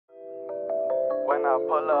when I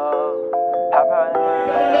pull up. Hop out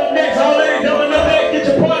in Next, all in, double next, get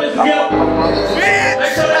your partners together.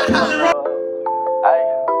 Make sure that pussy roll.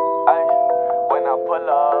 Ay, when I pull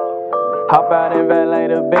up. Hop out and valet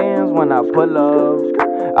the Benz when I pull up.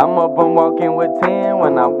 I'm up and walking with 10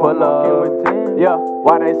 when I pull up. Yeah,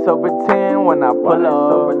 why they so pretend when I pull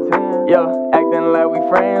up? Yeah, acting like we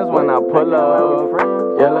friends when I pull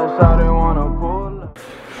up. Yeah, let's shout they wanna pull up.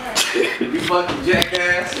 You fucking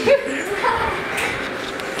jackass.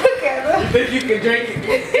 Look at her. You think you can drink it?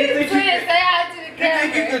 Please say hi to the camera.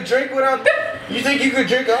 You think you could drink without? You think you could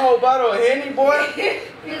drink a whole bottle of Henny, boy? I don't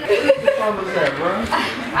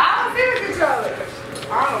see the controller.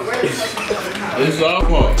 I don't know where the fuck the controller is. It's our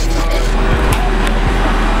fault.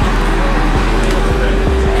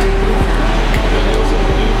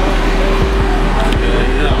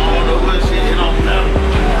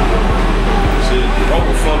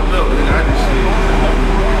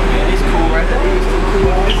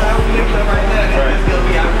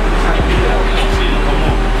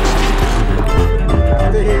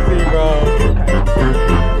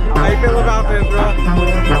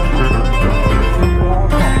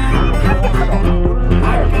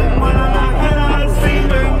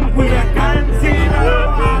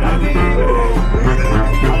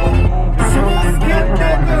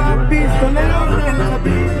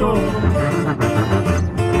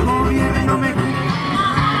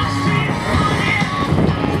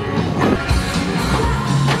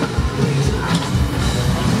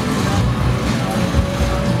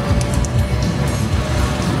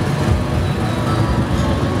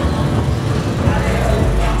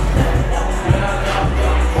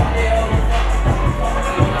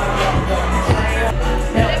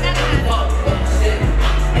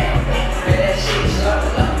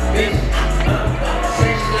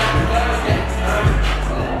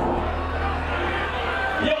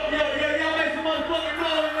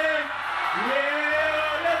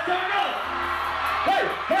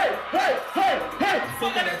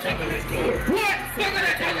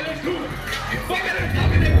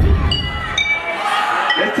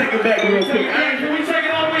 Let's take it back real quick. Can we take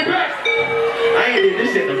it all the way back? I ain't did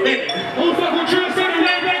this shit in a minute. Who the fuck with Trill said it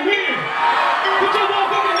way back when? Put your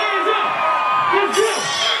motherfucking hands up. Let's go.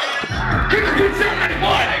 Kick the bitch out like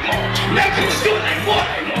more. Now kick the shit like more.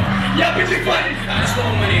 Y'all bitches funny. I just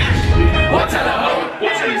want money. Watch out the hoe.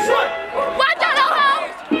 Watch out the son. Watch out the hoe.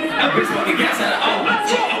 That bitch fucking gas out of O.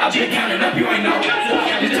 I've been counting up, you ain't know.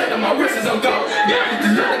 Just check that my wrist is on go.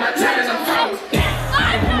 Just look at my chains, I'm froze.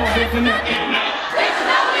 I'm on big for that.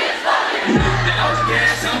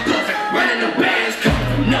 Gas, I'm puffin', running the bands, coming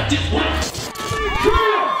from nothing.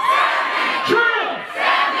 Trill! Trill!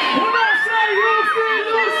 When I say Houston,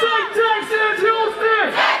 you say Texas, Houston!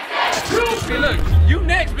 Hey, look, you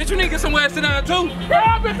next, bitch. You need to get somewhere to sit down too.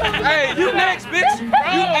 Hey, you next, bitch.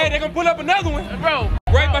 Hey, they gonna pull up another one, bro.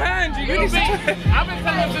 Right behind you. You need I've been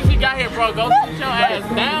telling him since he got here, bro. Go sit your ass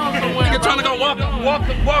down somewhere. Nigga trying to go walk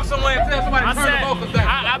somewhere and tell somebody to turn the vocals down.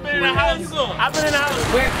 I've been in the house. I've been in the house.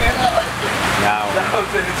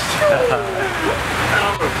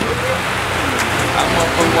 I'm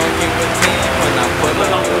up and walking with 10 when I pull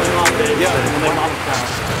up.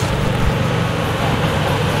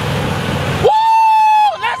 Woo!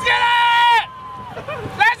 Let's get it!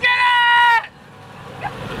 Let's get it!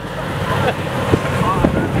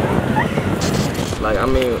 Like, I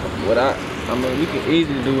mean, we can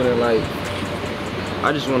easily do it in like,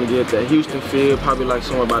 I just want to get that Houston feel, probably like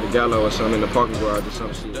somewhere by the Gallo or something in the parking garage or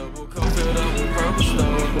some shit.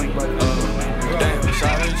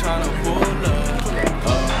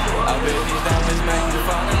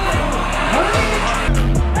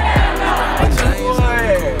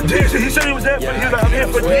 He said he was there for, he was like, I'm here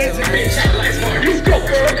for dancing. You go,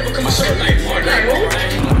 girl. Never come my shirt like more.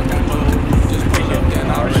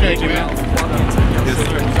 Shake him out.